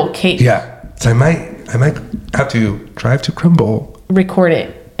literal cake. Yeah, so I might have to drive to Crumble, record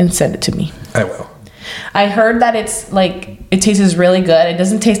it, and send it to me. I will. I heard that it's like, it tastes really good. It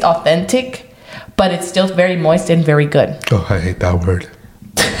doesn't taste authentic, but it's still very moist and very good. Oh, I hate that word.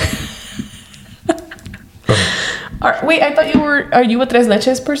 Wait, I thought are you a tres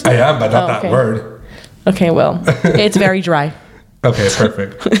leches person? I am, but not that word. Okay, well, it's very dry. Okay,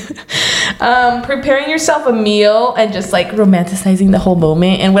 perfect. Preparing yourself a meal and just like romanticizing the whole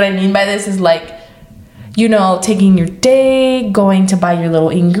moment. And what I mean by this is like, taking your day, going to buy your little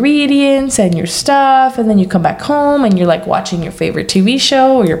ingredients and your stuff, and then you come back home and you're like watching your favorite TV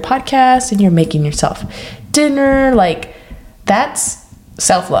show or your podcast and you're making yourself dinner. Like, that's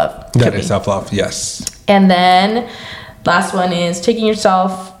self-love. That is self-love, yes. And then Last one is taking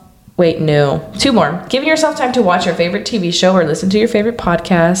yourself. Wait, no. 2 more. Giving yourself time to watch your favorite TV show or listen to your favorite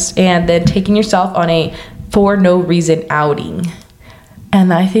podcast, and then taking yourself on a for no reason outing.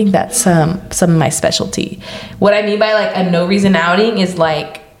 And I think that's some of my specialty. What I mean by like a no reason outing is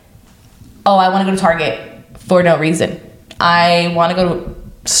like, oh, I want to go to Target for no reason. I want to go to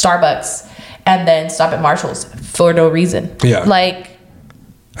Starbucks and then stop at Marshall's for no reason. Yeah. Like,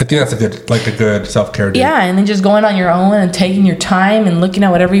 I think that's a good self-care day. yeah, and then just going on your own and taking your time and looking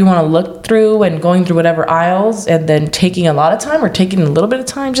at whatever you want to look through and going through whatever aisles, and then taking a lot of time or taking a little bit of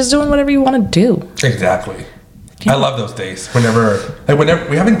time, just doing whatever you want to do. Exactly. Yeah. I love those days. Whenever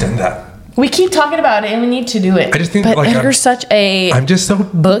we haven't done that. We keep talking about it and we need to do it. I just think but like Edgar's I'm just so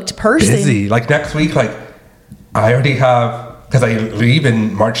booked person. busy. Like next week, like I already have, because I leave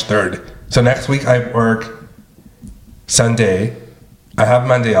in March 3rd. So next week I work Sunday. I have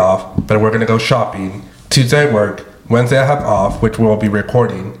Monday off, but we're going to go shopping. Tuesday I work. Wednesday I have off, which we'll be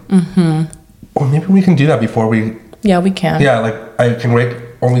recording. Mm-hmm. Or maybe we can do that before we... Yeah, we can. Yeah, like I can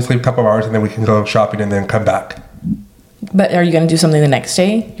only sleep a couple of hours and then we can go shopping and then come back. But are you going to do something the next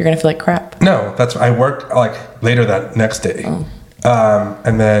day? You're going to feel like crap? No, I work like later that next day. Oh.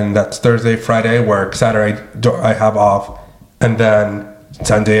 And then that's Thursday, Friday I work. Saturday I have off. And then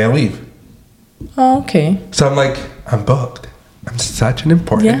Sunday I leave. Oh, okay. So I'm like, I'm booked. I'm such an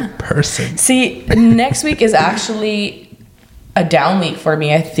important person. See, next week is actually a down week for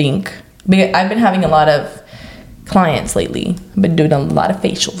me, I think. I've been having a lot of clients lately. I've been doing a lot of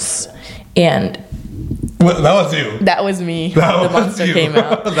facials. And... Well, that was you. That was me. That the monster you. came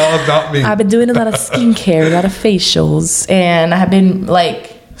out. That was not me. I've been doing a lot of skincare, a lot of facials, and I've been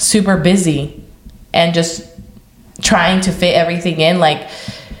like super busy and just trying to fit everything in, like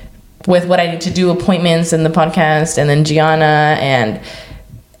with what I need to do, appointments and the podcast, and then Gianna. And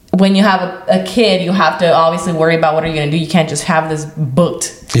when you have a kid, you have to obviously worry about what are you going to do. You can't just have this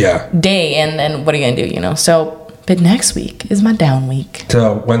booked day and then what are you going to do, you know? So, but next week is my down week.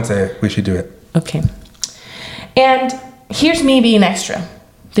 So Wednesday, we should do it. Okay. And here's me being extra.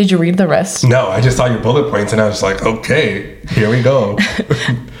 Did you read the rest? No, I just saw your bullet points and I was like, okay, here we go.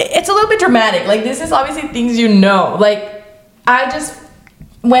 It's a little bit dramatic. Like, this is obviously things you know. Like,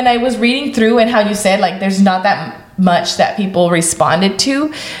 when I was reading through and how you said, like, there's not that much that people responded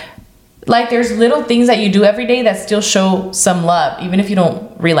to. Like, there's little things that you do every day that still show some love, even if you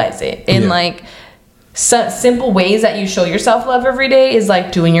don't realize it. And, like, simple ways that you show yourself love every day is,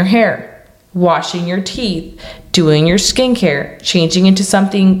 like, doing your hair. Washing your teeth, doing your skincare, changing into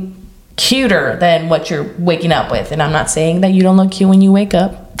something cuter than what you're waking up with. And I'm not saying that you don't look cute when you wake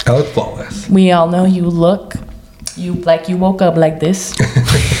up. I look flawless. We all know you look like you woke up like this.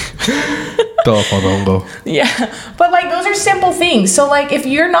 Yeah, but like those are simple things. So like if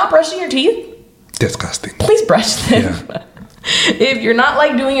you're not brushing your teeth, disgusting. Please brush them. Yeah. If you're not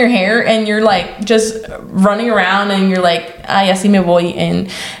like doing your hair and you're like just running around and you're like, ay, así me voy,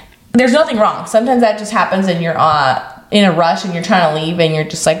 and there's nothing wrong. Sometimes that just happens and you're in a rush and you're trying to leave and you're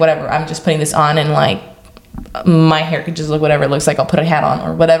just like, whatever, I'm just putting this on and like my hair could just look whatever it looks like. I'll put a hat on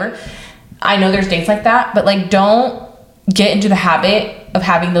or whatever. I know there's days like that, but like don't get into the habit of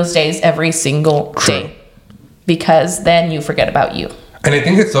having those days every single day, because then you forget about you. And I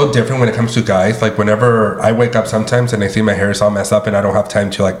think it's so different when it comes to guys. Like whenever I wake up sometimes and I see my hair is all messed up and I don't have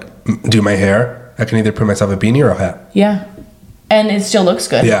time to like do my hair, I can either put myself a beanie or a hat. Yeah. And it still looks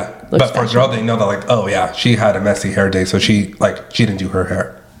good. Yeah. But for a girl, they know that like, oh yeah, she had a messy hair day, so she didn't do her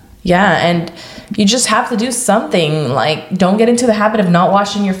hair. Yeah, and you just have to do something. Like, don't get into the habit of not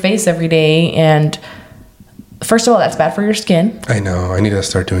washing your face every day. And first of all, that's bad for your skin. I know. I need to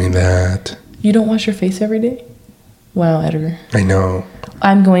start doing that. You don't wash your face every day? Wow, Edgar. I know.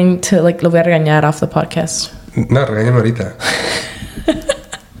 I'm going to, like, lo voy a regañar off the podcast. No, regáñame ahorita.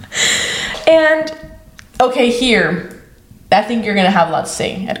 And, okay, here. I think you're going to have a lot to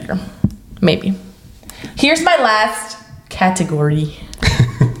say, Edgar. Maybe. Here's my last category.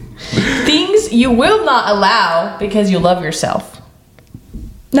 Things you will not allow because you love yourself.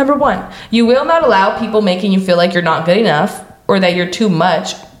 Number 1, you will not allow people making you feel like you're not good enough or that you're too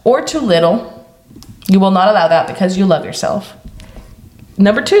much or too little. You will not allow that because you love yourself.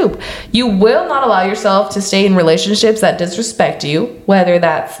 Number 2, you will not allow yourself to stay in relationships that disrespect you, whether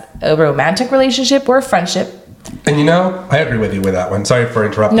that's a romantic relationship or a friendship. And you know, I agree with you with that one. Sorry for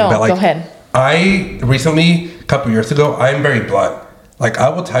interrupting. No, but like, go ahead. I recently, a couple years ago, I'm very blunt. Like, I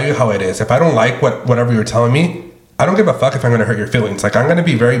will tell you how it is. If I don't like whatever you're telling me, I don't give a fuck if I'm going to hurt your feelings. Like, I'm going to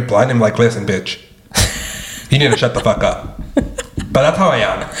be very blunt and like, listen, bitch, you need to shut the fuck up. But that's how I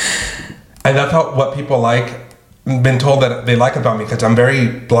am. And that's what people been told that they like about me, because I'm very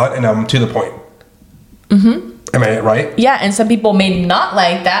blunt and I'm to the point. Mm-hmm. Am I right? Yeah, and some people may not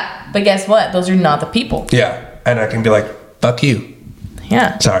like that, but guess what? Those are not the people. Yeah, and I can be like, fuck you.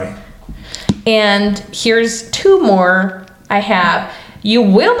 Yeah. Sorry. And here's 2 more I have. You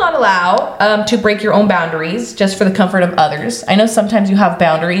will not allow to break your own boundaries just for the comfort of others. I know sometimes you have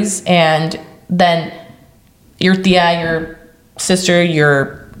boundaries and then your tia, your sister,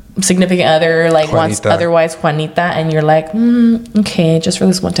 your significant other, like Juanita. wants otherwise Juanita, and you're like, okay, just for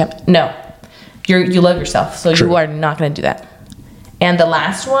this one time. No, you love yourself, so True. you are not going to do that. And the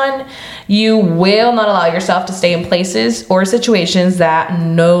last one, you will not allow yourself to stay in places or situations that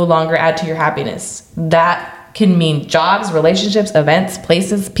no longer add to your happiness. That can mean jobs, relationships, events,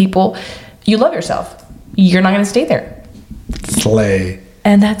 places, people. You love yourself. You're not going to stay there. Slay.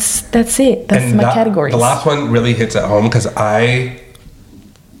 And that's it. That's And my categories. The last one really hits at home because I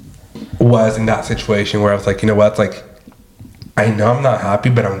was in that situation where I was like, you know what? It's like, I know I'm not happy,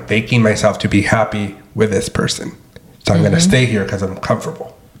 but I'm faking myself to be happy with this person. So I'm going to stay here because I'm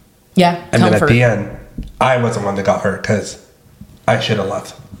comfortable. Yeah, And comfort. then at the end, I was the one that got hurt because I should have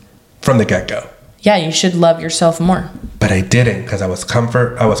left from the get-go. Yeah, you should love yourself more. But I didn't because I was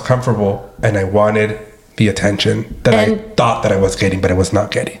comfortable and I wanted the attention that I thought that I was getting, but I was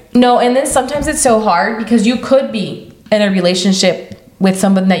not getting. No, and then sometimes it's so hard because you could be in a relationship with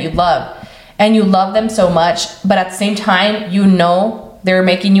someone that you love and you love them so much, but at the same time, you know they're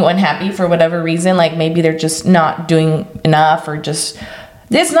making you unhappy for whatever reason. Like maybe they're just not doing enough or just,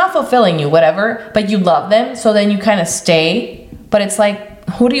 it's not fulfilling you, whatever, but you love them. So then you kind of stay, but it's like,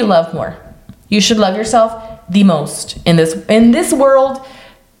 who do you love more? You should love yourself the most in this world.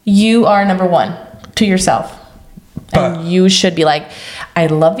 You are number 1 to yourself. And you should be like, I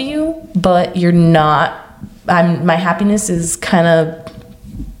love you, but you're not, my happiness is kind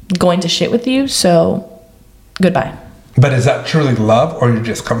of going to shit with you. So goodbye. But is that truly love or you're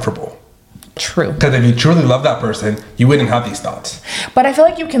just comfortable? True. Because if you truly love that person, you wouldn't have these thoughts. But I feel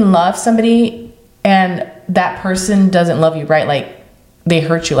like you can love somebody and that person doesn't love you, right? Like they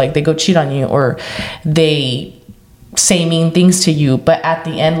hurt you, like they go cheat on you or they say mean things to you. But at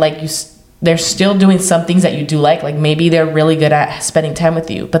the end, like they're still doing some things that you do like maybe they're really good at spending time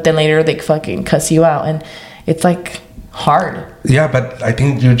with you, but then later they fucking cuss you out and it's like hard. Yeah, but I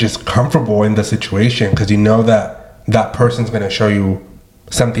think you're just comfortable in the situation because you know that person's going to show you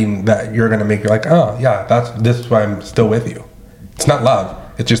something that you're going to make you like, oh yeah, this is why I'm still with you. It's not love.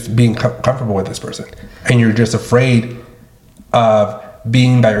 It's just being comfortable with this person. And you're just afraid of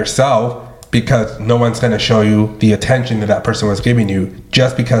being by yourself because no one's going to show you the attention that person was giving you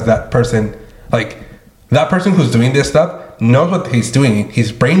just because that person who's doing this stuff knows what he's doing.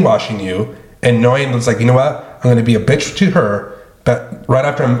 He's brainwashing you and knowing it's like, you know what? I'm going to be a bitch to her, but right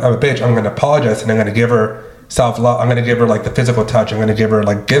after I'm a bitch, I'm going to apologize and I'm going to give her self-love. I'm going to give her like the physical touch. I'm going to give her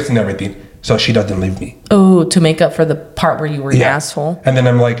like gifts and everything so she doesn't leave me. Oh, to make up for the part where you were an asshole. And then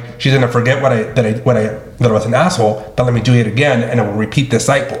I'm like, she's going to forget that I was an asshole, but let me do it again and it will repeat this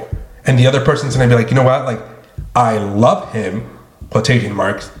cycle. And the other person's going to be like, you know what? Like, I love him, quotation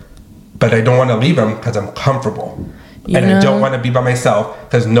marks, but I don't want to leave him because I'm comfortable. I don't want to be by myself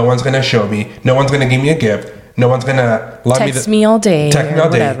because no one's going to show me. No one's going to give me a gift. No one's going to love me. Text me all day. Text me all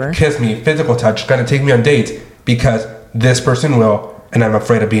day. Kiss me. Physical touch. Going to take me on dates because this person will, and I'm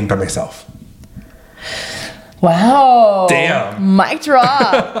afraid of being by myself. Wow. Damn. Mic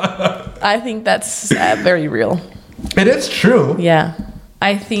drop. I think that's very real. It is true. Yeah.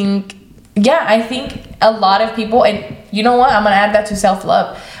 I think a lot of people, and you know what? I'm going to add that to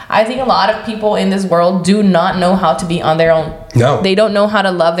self-love. I think a lot of people in this world do not know how to be on their own. No. They don't know how to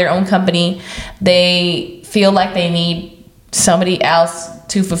love their own company. They feel like they need somebody else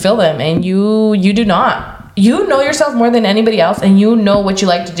to fulfill them. And you do not. You know yourself more than anybody else, and you know what you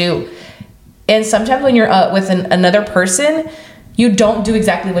like to do. And sometimes when you're with another person, you don't do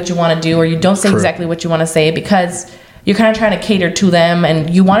exactly what you want to do, or you don't say exactly what you want to say because you're kind of trying to cater to them and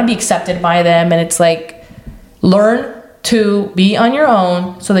you want to be accepted by them. And it's like, learn to be on your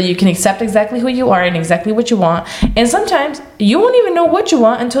own so that you can accept exactly who you are and exactly what you want. And sometimes you won't even know what you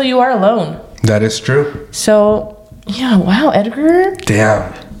want until you are alone. That is true. So, yeah, wow, Edgar.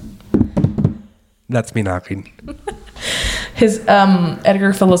 Damn. That's me knocking. His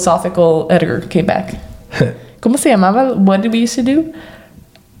Edgar philosophical Edgar came back. ¿Cómo se llamaba? What did we used to do?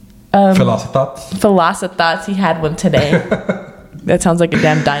 Philosophots. Philosophots. He had one today. That sounds like a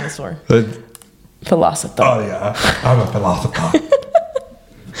damn dinosaur. Philosopher. Oh yeah, I'm a philosopher.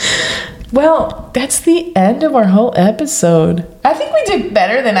 Well, that's the end of our whole episode. I think we did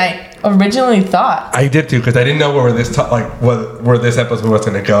better than I originally thought. I did too, because I didn't know where this episode was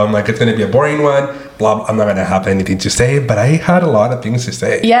going to go. I'm like, it's going to be a boring one. Blah. I'm not going to have anything to say, but I had a lot of things to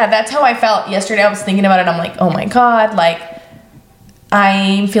say. Yeah, that's how I felt yesterday. I was thinking about it. I'm like, oh my God, like,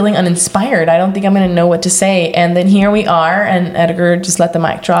 I'm feeling uninspired. I don't think I'm going to know what to say. And then here we are, and Edgar just let the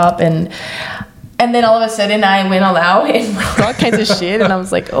mic drop, and then all of a sudden I went all out and all kinds of shit, and I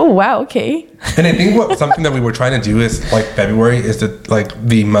was like, oh wow, okay. And I think something that we were trying to do is, like, February is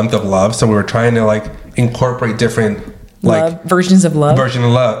the month of love, so we were trying to, like, incorporate different versions of love.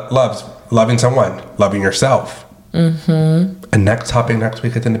 Loves, loving someone, loving yourself. Mm-hmm. And next topic next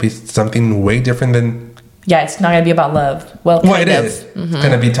week is going to be something way different than. Yeah, it's not going to be about love. Well, it is. Mm-hmm. It's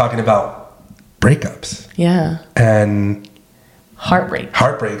going to be talking about breakups. Yeah. And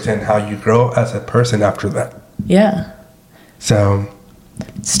heartbreaks and how you grow as a person after that. Yeah. So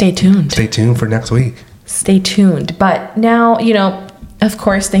stay tuned for next week. Stay tuned. But now, of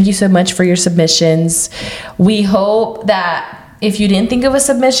course, thank you so much for your submissions. We hope that if you didn't think of a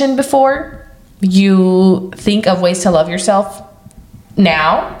submission before, you think of ways to love yourself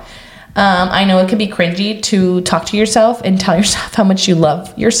now. I know it can be cringy to talk to yourself and tell yourself how much you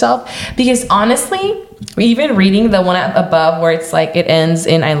love yourself, because honestly, even reading the one above where it's like it ends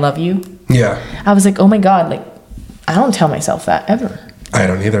in I love you. Yeah. I was like, oh my God, like, I don't tell myself that ever. I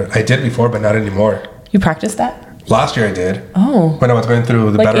don't either. I did before, but not anymore. You practiced that? Last year I did. Oh. When I was going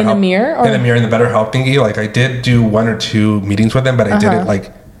through the like BetterHelp. In the mirror? Or? In the mirror, in the BetterHelp thingy. Like, I did do 1 or 2 meetings with them, but I didn't,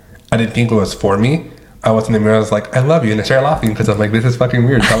 I didn't think it was for me. I was in the mirror, I was like, I love you. And I started laughing because I'm like, this is fucking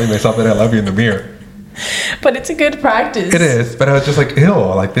weird, telling myself that I love you in the mirror. But it's a good practice. It is, but I was just like, ew,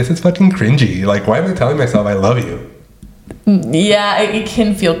 like, this is fucking cringy. Like, why am I telling myself I love you? Yeah, it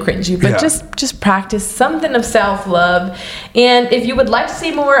can feel cringy, but just practice something of self-love. And if you would like to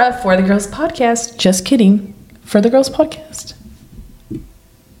see more of For the Girls Podcast, just kidding, For the Girls Podcast.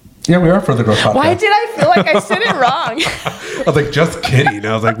 Yeah, we are For the Girls Podcast. Why did I feel like I said it wrong? I was like, just kidding.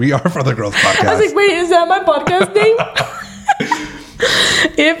 I was like, we are For the Girls Podcast. I was like, wait, is that my podcast name?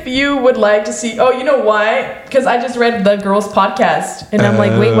 If you would like to see, you know why? Because I just read The Girls Podcast, and I'm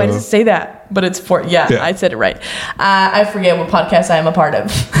like, wait, why does it say that? But it's I said it right. I forget what podcast I am a part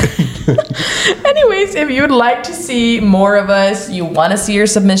of. Anyways, if you would like to see more of us, you want to see your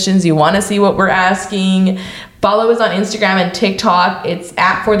submissions, you want to see what we're asking, follow us on Instagram and TikTok. It's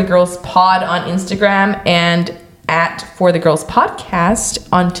at For the Girls Pod on Instagram and at For the Girls Podcast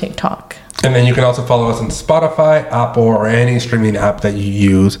on TikTok. And then you can also follow us on Spotify, Apple, or any streaming app that you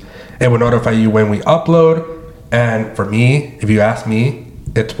use. It will notify you when we upload. And for me, if you ask me,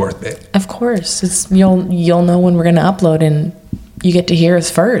 it's worth it. Of course. You'll know when we're going to upload, and you get to hear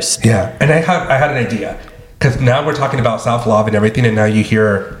us first. Yeah. And I had an idea. Because now we're talking about self-love and everything, and now you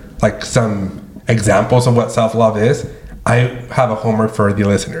hear like some examples of what self-love is. I have a homework for the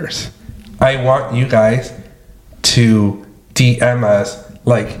listeners. I want you guys to DM us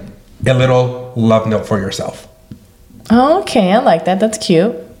like a little love note for yourself. Okay, I like that. That's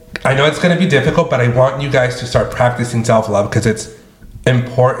cute. I know it's going to be difficult, but I want you guys to start practicing self-love because it's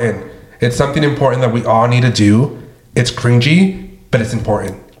important. It's something important that we all need to do. It's cringy, but it's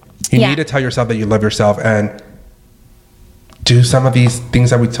important. You need to tell yourself that you love yourself and do some of these things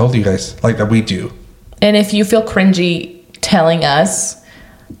that we told you guys, like that we do. And if you feel cringy telling us,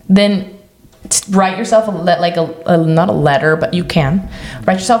 then write yourself not a letter, but you can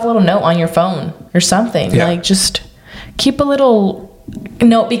write yourself a little note on your phone or something. Like, just keep a little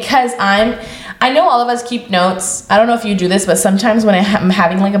note, because I know all of us keep notes. I don't know if you do this, but sometimes when I'm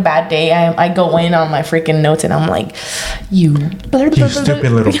having like a bad day, I go in on my freaking notes and I'm like, you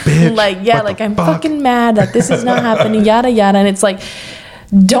stupid little bitch. Like I'm fucking mad that this is not happening, yada yada. And it's like,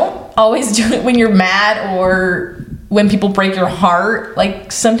 don't always do it when you're mad or when people break your heart.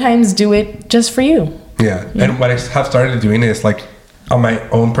 Like, sometimes do it just for you. Yeah. And what I have started doing is, like, on my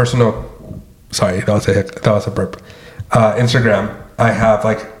own personal, sorry, that was a burp. Instagram, I have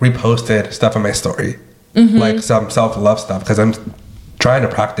like reposted stuff on my story, like some self-love stuff, because I'm trying to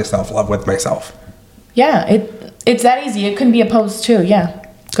practice self-love with myself. Yeah, it's that easy. It can be a post too. Yeah,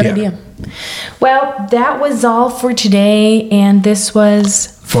 good idea. Well, that was all for today, and this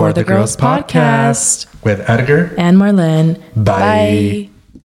was For the Girls Podcast with Edgar and Marlene. Bye.